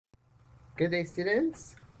Good day,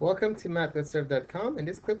 students. Welcome to math.serve.com. In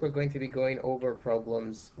this clip, we're going to be going over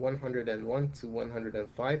problems 101 to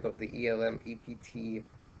 105 of the ELM EPT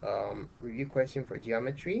review question for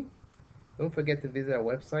geometry. Don't forget to visit our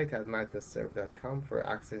website at math.serve.com for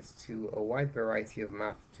access to a wide variety of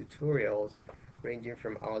math tutorials ranging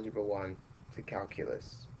from Algebra 1 to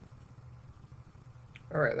Calculus.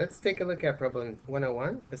 All right, let's take a look at problem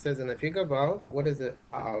 101. It says in the figure above, what is the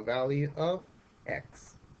value of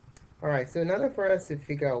x? All right, so in order for us to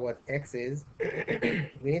figure out what x is,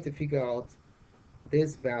 we need to figure out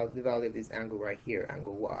this value, the value of this angle right here,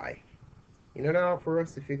 angle y. In order for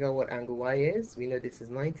us to figure out what angle y is, we know this is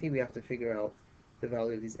 90. We have to figure out the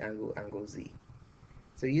value of this angle, angle z.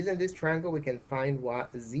 So using this triangle, we can find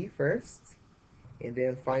z first, and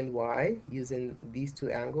then find y using these two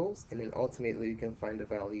angles, and then ultimately we can find the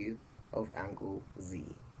value of angle z.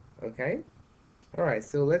 Okay? All right,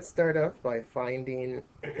 so let's start off by finding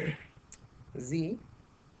z.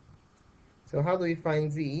 So how do we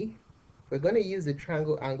find z? We're going to use the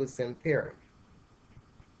triangle angle sum theorem.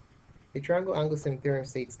 The triangle angle sum theorem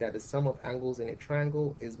states that the sum of angles in a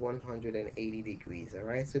triangle is 180 degrees. All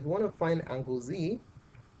right, so if we want to find angle z,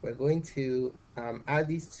 we're going to add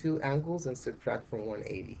these two angles and subtract from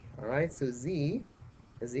 180. All right, so z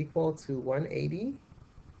is equal to 180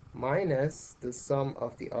 minus the sum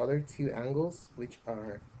of the other two angles, which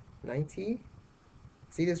are 90.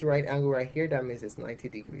 See this right angle right here? That means it's 90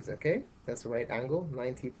 degrees, okay? That's the right angle,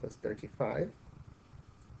 90 plus 35.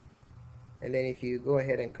 And then if you go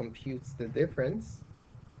ahead and compute the difference,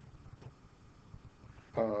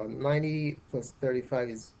 90 plus 35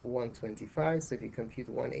 is 125. So if you compute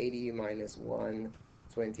 180 minus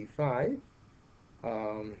 125,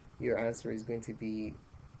 your answer is going to be,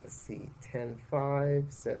 let's see, 10, 5,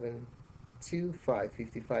 7, 2, 5,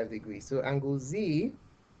 55 degrees. So angle z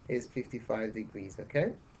is 55 degrees,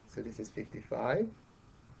 okay? So this is 55. Let's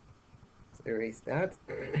erase that.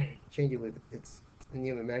 Change it with its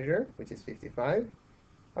new measure, which is 55.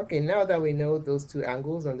 Okay, now that we know those two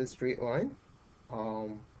angles on the straight line,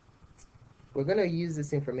 we're going to use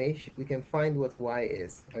this information. We can find what y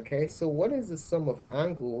is, okay? So what is the sum of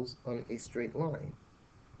angles on a straight line?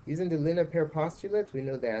 Using the linear pair postulate, we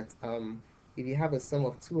know that if you have a sum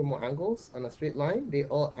of two or more angles on a straight line, they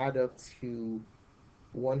all add up to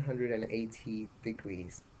 180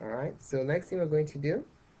 degrees. All right, so next thing we're going to do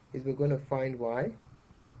is we're going to find y.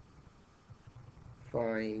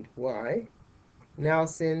 Find y. Now,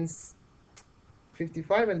 since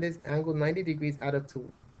 55 and this angle 90 degrees add up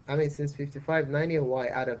to, since 55, 90 and y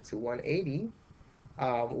add up to 180,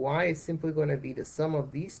 y is simply going to be the sum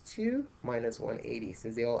of these two minus 180,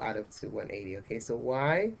 since they all add up to 180. Okay, so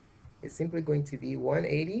y is simply going to be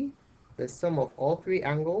 180, the sum of all three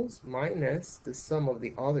angles minus the sum of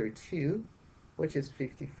the other two, which is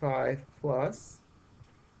 55 plus.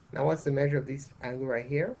 Now, what's the measure of this angle right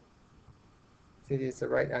here? Since it's the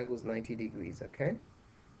right angle is 90 degrees, okay?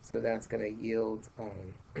 So that's going to yield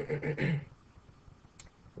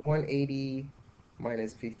 180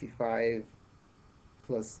 minus 55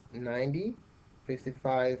 plus 90.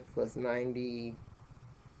 55 plus 90,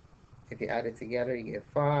 if you add it together, you get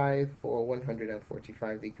 5 for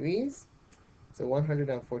 145 degrees. So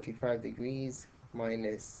 145 degrees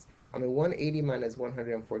minus, 180 minus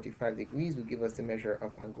 145 degrees will give us the measure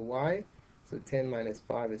of angle y. So 10 minus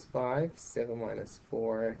 5 is 5, 7 minus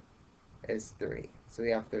 4 is 3. So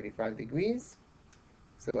we have 35 degrees.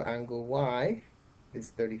 So angle y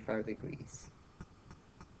is 35 degrees.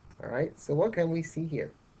 All right, so what can we see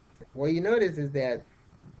here? What you notice is that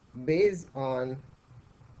based on,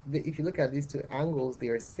 if you look at these two angles, they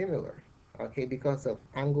are similar, okay, because of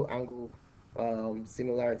angle-angle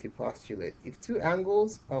similarity postulate. If two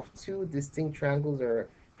angles of two distinct triangles are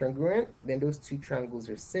congruent, then those two triangles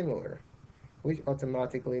are similar, which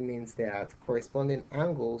automatically means that corresponding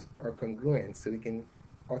angles are congruent. So we can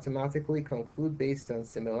automatically conclude based on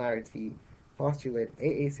similarity postulate,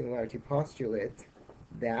 AA similarity postulate,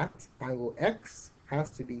 that angle x has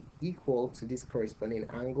to be equal to this corresponding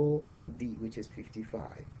angle d, which is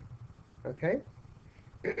 55. Okay?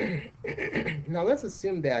 Now let's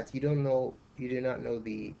assume that you do not know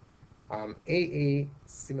the AA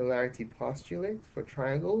similarity postulate for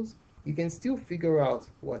triangles. You can still figure out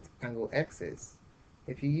what angle x is.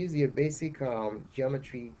 If you use your basic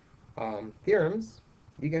geometry theorems,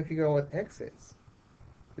 you can figure out what x is.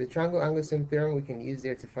 The triangle angle sum theorem we can use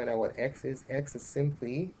there to find out what x is. X is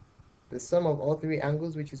simply the sum of all three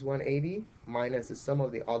angles, which is 180, minus the sum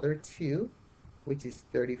of the other two, which is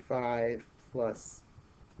 35 plus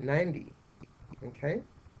 90. Okay?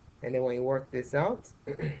 And then when you work this out,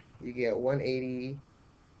 you get 180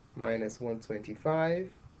 minus 125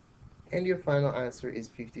 And your final answer is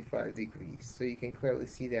 55 degrees. So you can clearly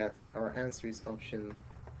see that our answer is option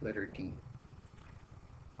letter D.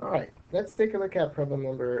 All right, let's take a look at problem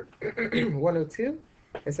number 102.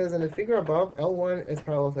 It says in the figure above, L1 is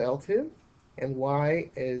parallel to L2, and Y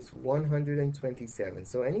is 127.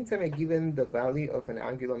 So anytime I'm given the value of an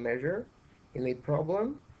angular measure in a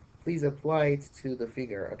problem, please apply it to the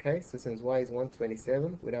figure, okay? So since Y is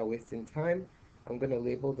 127, without wasting time, I'm going to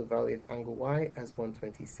label the value of angle Y as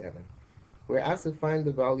 127. We're asked to find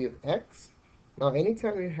the value of X. Now,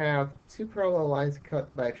 anytime you have two parallel lines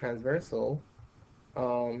cut by a transversal,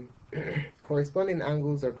 corresponding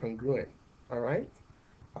angles are congruent, all right?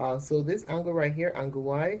 So this angle right here, angle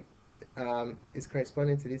Y, is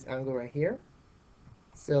corresponding to this angle right here.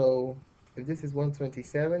 So if this is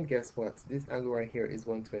 127, guess what? This angle right here is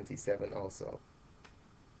 127 also.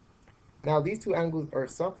 Now these two angles are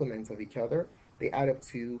supplements of each other. They add up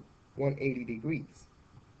to 180 degrees.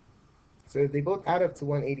 So if they both add up to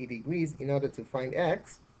 180 degrees, in order to find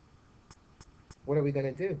X, what are we going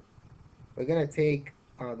to do? We're going to take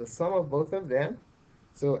the sum of both of them.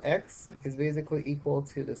 So X is basically equal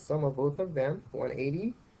to the sum of both of them,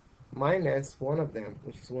 180, minus one of them,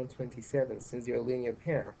 which is 127, since they're a linear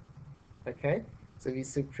pair. Okay? So if you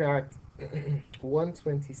subtract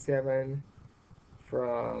 127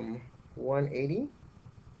 from 180,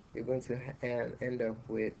 you're going to end up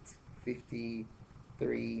with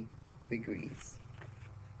 53 degrees.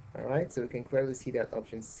 All right? So we can clearly see that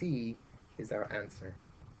option C is our answer.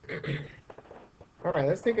 All right,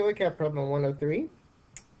 let's take a look at problem 103.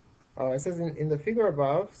 It says in the figure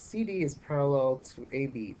above, CD is parallel to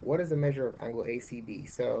AB. What is the measure of angle ACB?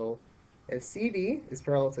 So if CD is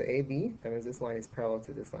parallel to AB, that means this line is parallel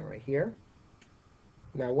to this line right here.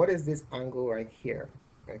 Now, what is this angle right here?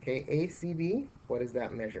 Okay, ACB, what is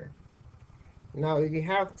that measure? Now, if you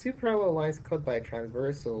have two parallel lines cut by a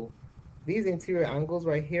transversal, these interior angles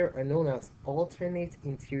right here are known as alternate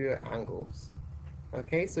interior angles.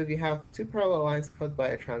 Okay, so if you have two parallel lines cut by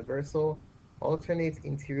a transversal, alternate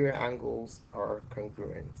interior angles are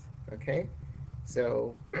congruent. Okay,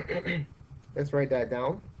 so let's write that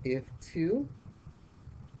down. If two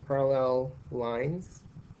parallel lines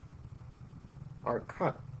are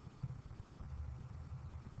cut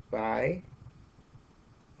by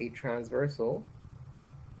a transversal,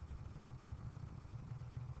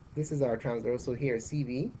 this is our transversal here,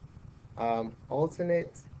 CV,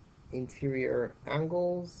 alternate interior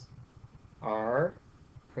angles are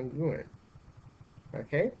congruent.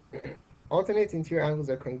 Okay, alternate interior angles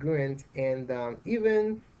are congruent, and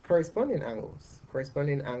even corresponding angles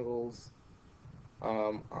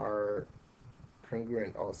are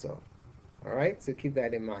congruent also. All right, so keep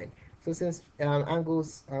that in mind. So since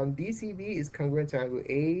angles DCB is congruent to angle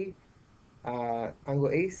A,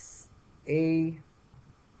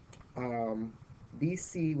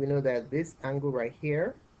 BC, we know that this angle right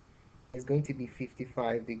here is going to be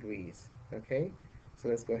 55 degrees. Okay, so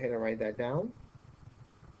let's go ahead and write that down.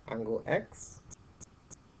 Angle X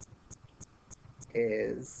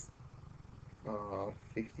is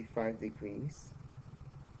 55 degrees.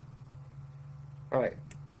 All right,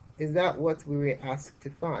 is that what we were asked to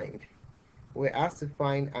find? We're asked to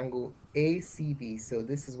find angle ACB, so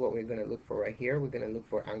this is what we're going to look for right here. We're going to look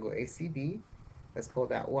for angle ACB. Let's call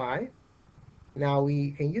that Y. Now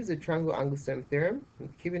we can use the triangle angle sum theorem,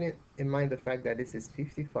 keeping it in mind the fact that this is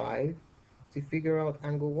 55, to figure out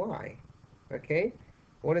angle Y. Okay,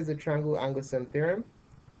 what is the triangle angle sum theorem?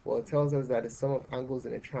 Well, it tells us that the sum of angles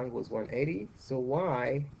in a triangle is 180, so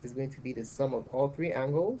Y is going to be the sum of all three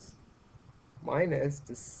angles minus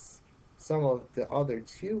the sum of the other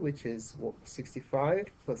two, which is 65,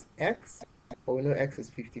 plus X. Well, we know X is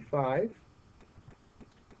 55.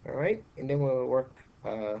 All right, and then when we work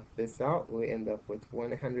this out, we end up with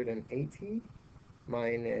 180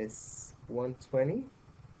 minus 120.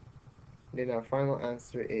 Then our final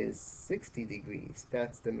answer is 60 degrees.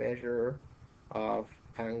 That's the measure of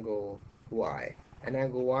angle Y. And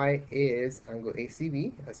angle Y is angle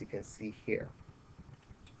ACB, as you can see here.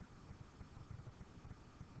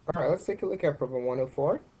 All right, let's take a look at problem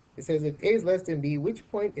 104. It says if A is less than B, which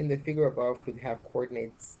point in the figure above could have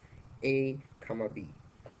coordinates A, comma B?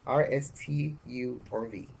 R, S, T, U, or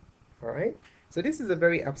V. All right, so this is a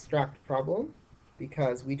very abstract problem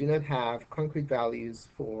because we do not have concrete values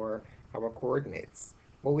for our coordinates,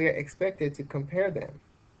 but we are expected to compare them.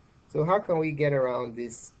 So how can we get around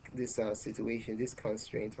this situation, this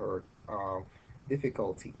constraint or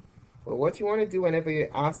difficulty? Well, what you want to do whenever you're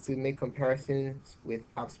asked to make comparisons with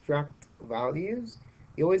abstract values,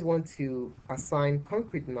 you always want to assign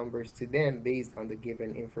concrete numbers to them based on the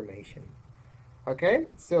given information. Okay,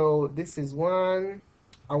 so this is one,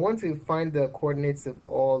 I want to find the coordinates of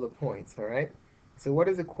all the points, all right? So what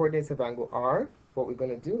is the coordinates of angle R? What we're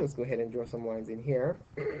going to do, let's go ahead and draw some lines in here.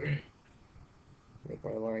 Make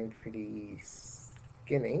my line pretty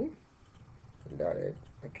skinny. Dotted.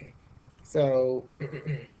 Okay. So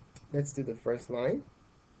let's do the first line.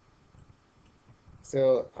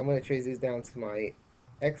 So I'm going to trace this down to my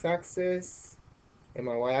x-axis and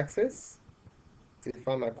my y-axis to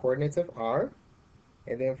find my coordinates of R.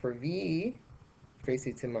 And then for V, trace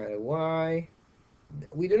it to my y.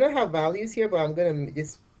 We do not have values here, but I'm going to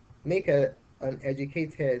just make an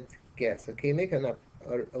educated guess, okay? Make a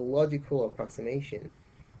logical approximation.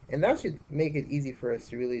 And that should make it easy for us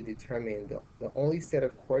to really determine the only set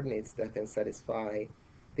of coordinates that can satisfy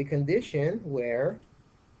the condition where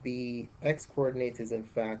the x-coordinate is in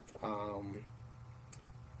fact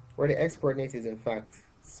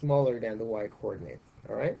smaller than the y-coordinate.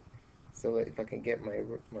 All right. So if I can get my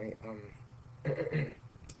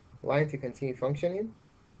line to continue functioning.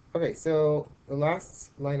 Okay, so the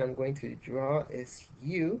last line I'm going to draw is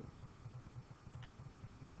U.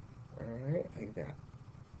 All right, like that.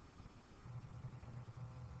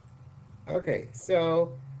 Okay,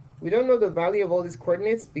 so we don't know the value of all these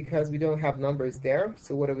coordinates because we don't have numbers there.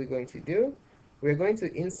 So what are we going to do? We're going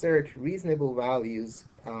to insert reasonable values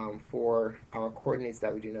for our coordinates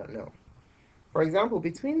that we do not know. For example,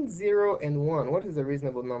 between 0 and 1, what is a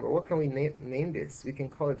reasonable number? What can we name this? We can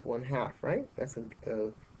call it 1/2, right? That's a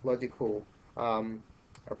logical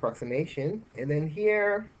approximation. And then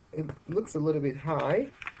here, it looks a little bit high.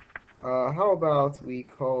 How about we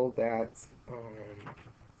call that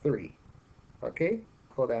 3? Okay,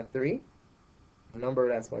 call that 3. A number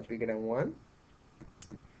that's much bigger than 1.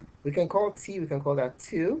 We can call t, we can call that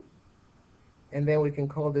 2. And then we can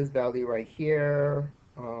call this value right here,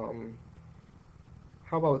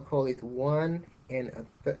 how about we call it 1 and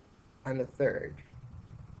a third?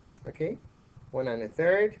 Okay, 1 and a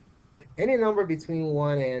third. Any number between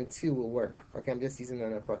 1 and 2 will work. Okay, I'm just using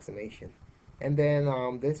an approximation. And then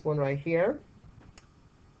this one right here,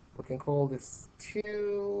 we can call this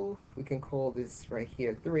 2. We can call this right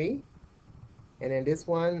here 3. And then this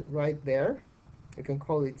one right there, we can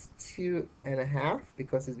call it 2.5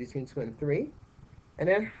 because it's between 2 and 3. And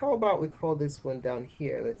then how about we call this one down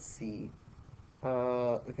here? Let's see.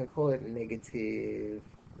 We can call it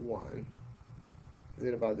 -1. Is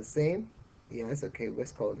it about the same? Yeah, it's okay.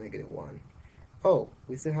 Let's call it -1. Oh,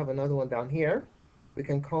 we still have another one down here. We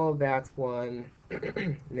can call that one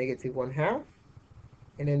 -1/2.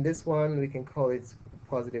 And then this one, we can call it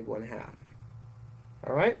 +1/2.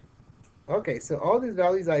 All right? Okay, so all these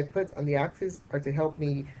values I put on the axis are to help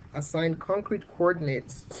me assign concrete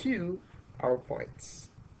coordinates to our points.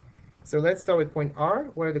 So let's start with point R.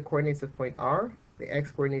 What are the coordinates of point R? The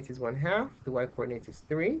x-coordinate is 1/2. The y-coordinate is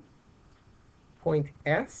 3. Point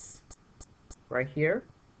S, right here.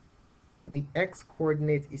 The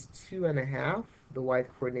x-coordinate is 2.5. The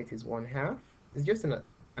y-coordinate is 1/2. It's just an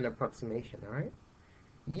approximation, all right?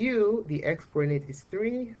 U, the x-coordinate is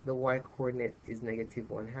 3. The y-coordinate is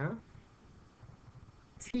 -1/2.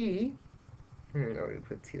 T,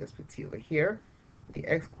 let's put T over here. The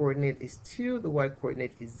x-coordinate is 2, the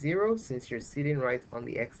y-coordinate is 0, since you're sitting right on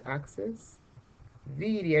the x-axis.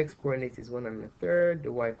 V, the x-coordinate is 1 1/3,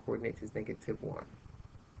 the y-coordinate is -1.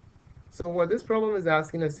 So what this problem is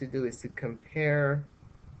asking us to do is to compare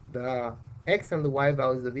the x and the y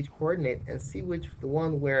values of each coordinate and see which the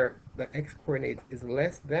one where the x-coordinate is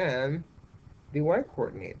less than the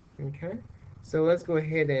y-coordinate, okay? So let's go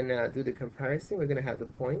ahead and do the comparison. We're going to have the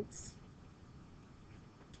points.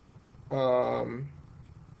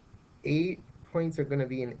 8 points are going to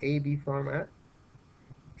be in AB format.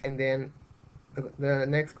 And then the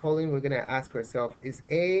next column, we're going to ask ourselves, is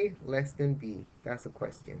A less than B? That's the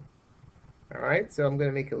question. All right, so I'm going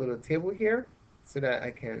to make a little table here so that I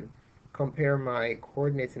can compare my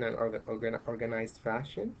coordinates in an organized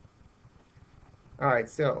fashion. All right,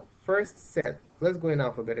 so first set, let's go in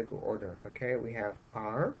alphabetical order, okay? We have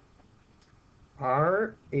R.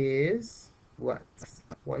 R is what?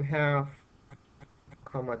 1/2,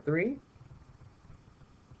 3.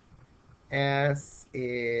 S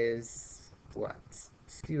is what?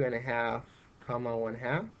 2.5,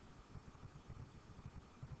 1/2.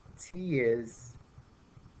 T is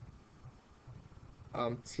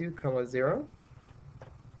 2, 0.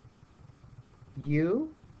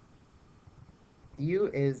 U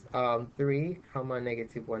is 3,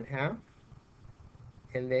 -1/2.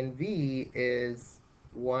 And then V is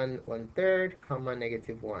 1 1/3,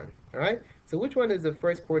 -1. All right. So which one is the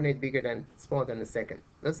first coordinate smaller than the second?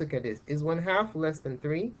 Let's look at this. Is 1/2 less than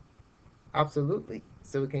 3? Absolutely.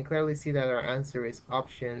 So we can clearly see that our answer is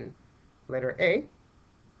option letter A.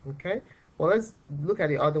 Okay, well, let's look at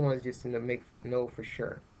the other ones just to make know for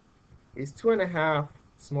sure. Is 2.5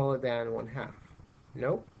 smaller than 1/2?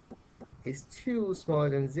 Nope. Is 2 smaller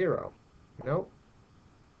than 0? Nope.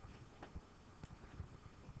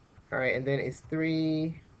 All right, and then is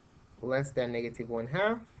 3 less than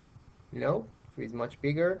 -1/2? No. 3 is much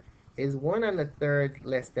bigger. Is 1 1/3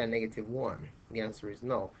 less than -1? The answer is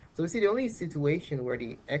no. So we see the only situation where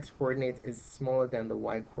the x coordinate is smaller than the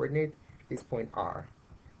y coordinate is point R.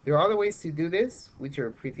 There are other ways to do this, which are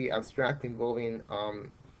pretty abstract, involving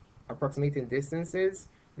approximating distances.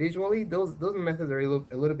 Visually, those methods are a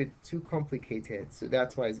little bit too complicated, so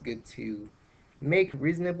that's why it's good to make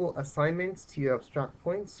reasonable assignments to your abstract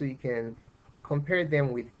points so you can compare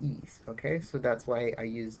them with ease. Okay, so that's why I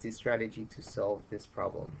use this strategy to solve this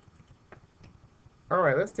problem. All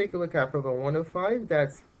right, let's take a look at problem 105.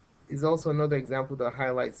 That is also another example that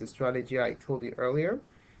highlights the strategy I told you earlier.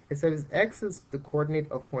 It says x is the coordinate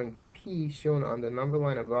of point P shown on the number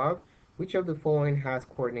line above. Which of the following has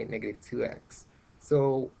coordinate -2x?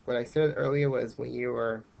 So what I said earlier was when you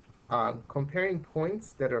are comparing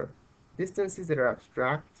points that are distances that are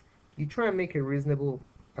abstract, you try and make a reasonable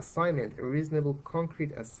assignment, a reasonable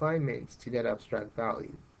concrete assignment to that abstract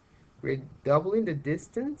value. We're doubling the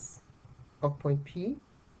distance of point P,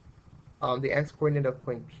 the x coordinate of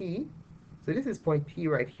point P. So this is point P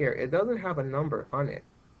right here. It doesn't have a number on it.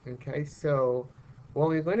 Okay, so what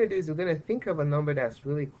we're going to do is we're going to think of a number that's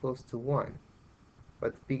really close to 1,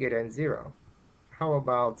 but bigger than 0. How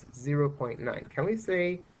about 0.9? Can we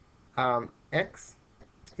say x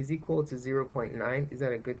is equal to 0.9? Is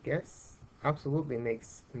that a good guess? Absolutely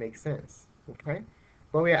makes sense. Okay,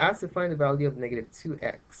 but we are asked to find the value of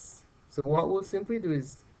 -2x. So what we'll simply do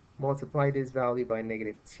is multiply this value by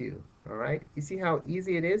 -2. All right, you see how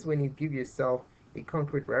easy it is when you give yourself a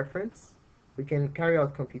concrete reference? We can carry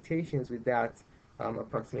out computations with that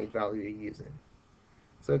approximate value you're using.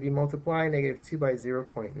 So if you multiply -2 by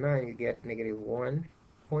 0.9, you get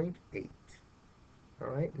 -1.8. All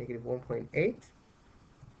right, -1.8.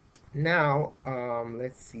 Now,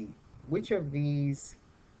 let's see. Which of these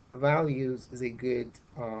values is a good,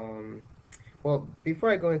 well, before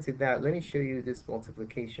I go into that, let me show you this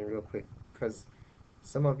multiplication real quick, because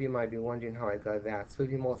some of you might be wondering how I got that. So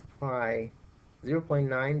if you multiply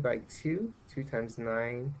 0.9 by 2, 2 times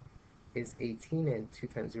 9 is 18, and 2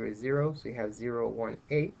 times 0 is 0, so you have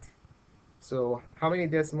 0.18. So how many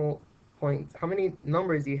decimal points, how many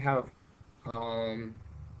numbers do you have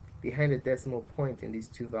behind the decimal point in these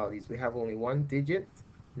two values? We have only one digit,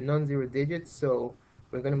 non-zero digit, so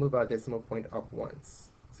we're going to move our decimal point up once.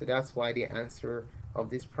 So that's why the answer of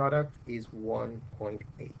this product is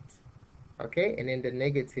 1.8. Okay, and then the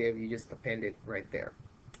negative, you just append it right there.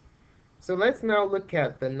 So let's now look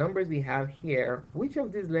at the numbers we have here. Which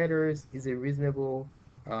of these letters is a reasonable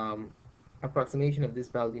approximation of this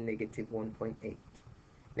value, -1.8?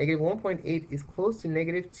 -1.8 is close to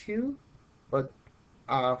 -2, but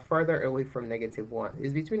farther away from -1.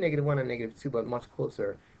 It's between -1 and -2, but much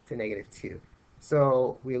closer to -2.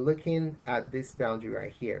 So we're looking at this boundary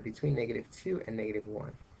right here, between -2 and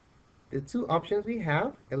 -1. The two options we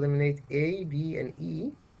have, eliminate A, B, and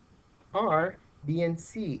E, are B and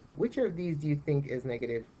C. Which of these do you think is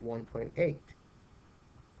 -1.8?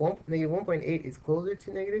 -1.8 is closer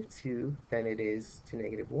to -2 than it is to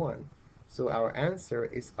 -1. So our answer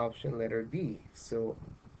is option letter B. So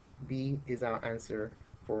B is our answer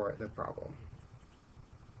for the problem.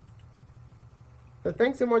 So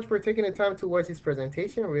thanks so much for taking the time to watch this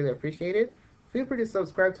presentation. I really appreciate it. Feel free to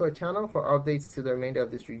subscribe to our channel for updates to the remainder of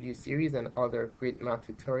this review series and other great math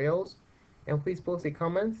tutorials. And please post a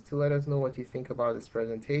comment to let us know what you think about this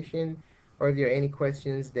presentation, or if there are any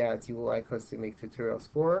questions that you would like us to make tutorials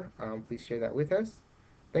for, please share that with us.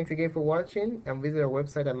 Thanks again for watching, and visit our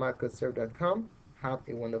website at mathcodeserved.com. Have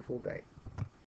a wonderful day.